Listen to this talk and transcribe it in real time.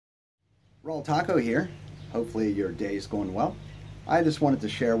Roll Taco here. Hopefully your day is going well. I just wanted to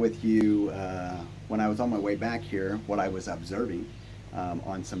share with you when I was on my way back here what I was observing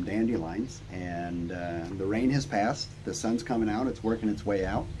on some dandelions, and the rain has passed, the sun's coming out, it's working its way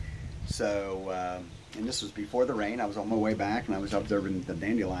out. So and this was before the rain. I was on my way back and I was observing the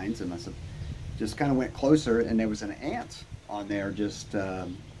dandelions, and I just kind of went closer, and there was an ant on there just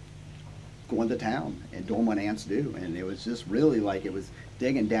going to town and doing what ants do, and it was just really like it was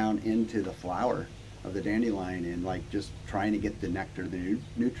digging down into the flower of the dandelion and like just trying to get the nectar, the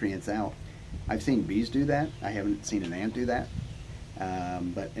nutrients out. I've seen bees do that. I haven't seen an ant do that.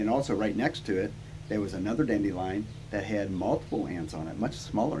 And also right next to it there was another dandelion that had multiple ants on it, much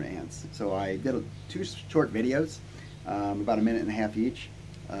smaller ants. So I did two short videos, about a minute and a half each,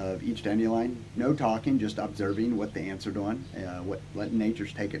 of each dandelion. No talking, just observing what the ants are doing, letting nature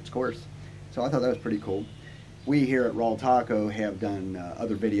take its course. So I thought that was pretty cool. We here at Raw Taco have done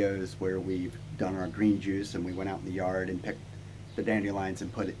other videos where we've done our green juice, and we went out in the yard and picked the dandelions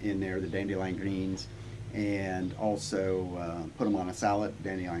and put it in there, the dandelion greens, and also put them on a salad,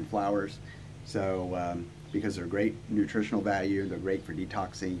 dandelion flowers. So because they're great nutritional value, they're great for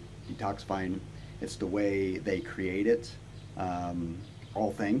detoxifying. It's the way they create it,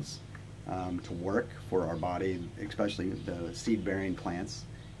 all things, to work for our body, especially the seed-bearing plants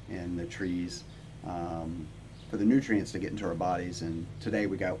and the trees, for the nutrients to get into our bodies. And today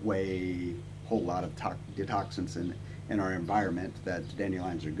we got a whole lot of detoxins in our environment that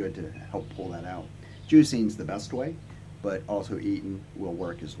dandelions are good to help pull that out. Juicing's the best way, but also eating will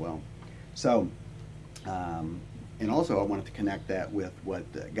work as well. So, and also I wanted to connect that with what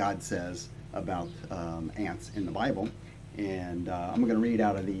God says about ants in the Bible. And I'm going to read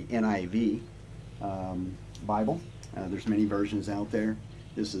out of the NIV Bible. There's many versions out there.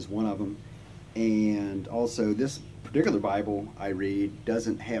 This is one of them. And also this particular Bible I read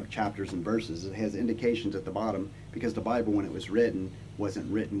doesn't have chapters and verses. It has indications at the bottom, because the Bible, when it was written,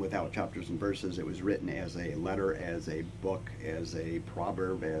 wasn't written without chapters and verses. It was written as a letter, as a book, as a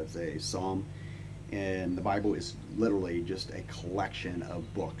proverb, as a psalm. And the Bible is literally just a collection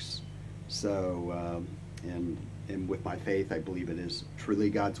of books. So, and with my faith, I believe it is truly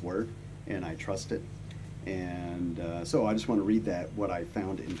God's Word, and I trust it. And so I just want to read what I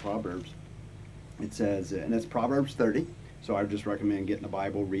found in Proverbs. It says, and it's Proverbs 30, so I just recommend getting the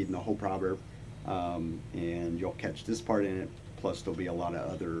Bible, reading the whole proverb, and you'll catch this part in it, plus there'll be a lot of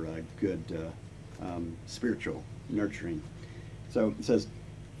other good spiritual nurturing. So it says,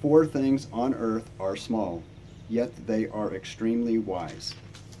 4 things on earth are small, yet they are extremely wise.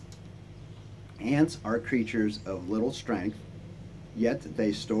 Ants are creatures of little strength, yet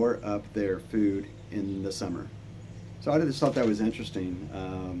they store up their food in the summer. So I just thought that was interesting.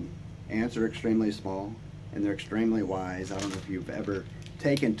 Ants are extremely small and they're extremely wise. I don't know if you've ever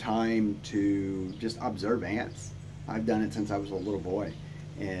taken time to just observe ants. I've done it since I was a little boy,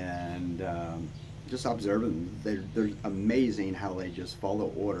 and just observing them. They're amazing how they just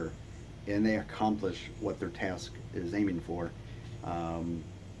follow order and they accomplish what their task is aiming for,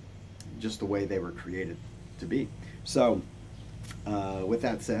 just the way they were created to be. So with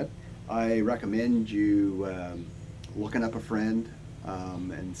that said, I recommend you looking up a friend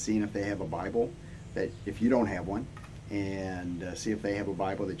and seeing if they have a Bible, that if you don't have one, and see if they have a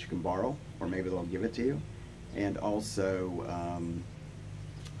Bible that you can borrow, or maybe they'll give it to you. And also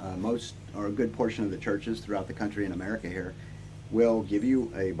most, or a good portion of the churches throughout the country in America here will give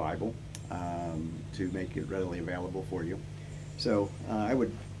you a Bible to make it readily available for you. So I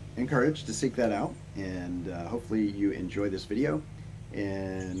would encourage to seek that out, and hopefully you enjoy this video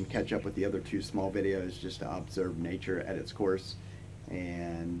and catch up with the other 2 small videos just to observe nature at its course.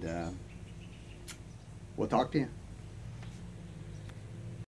 And we'll talk to you.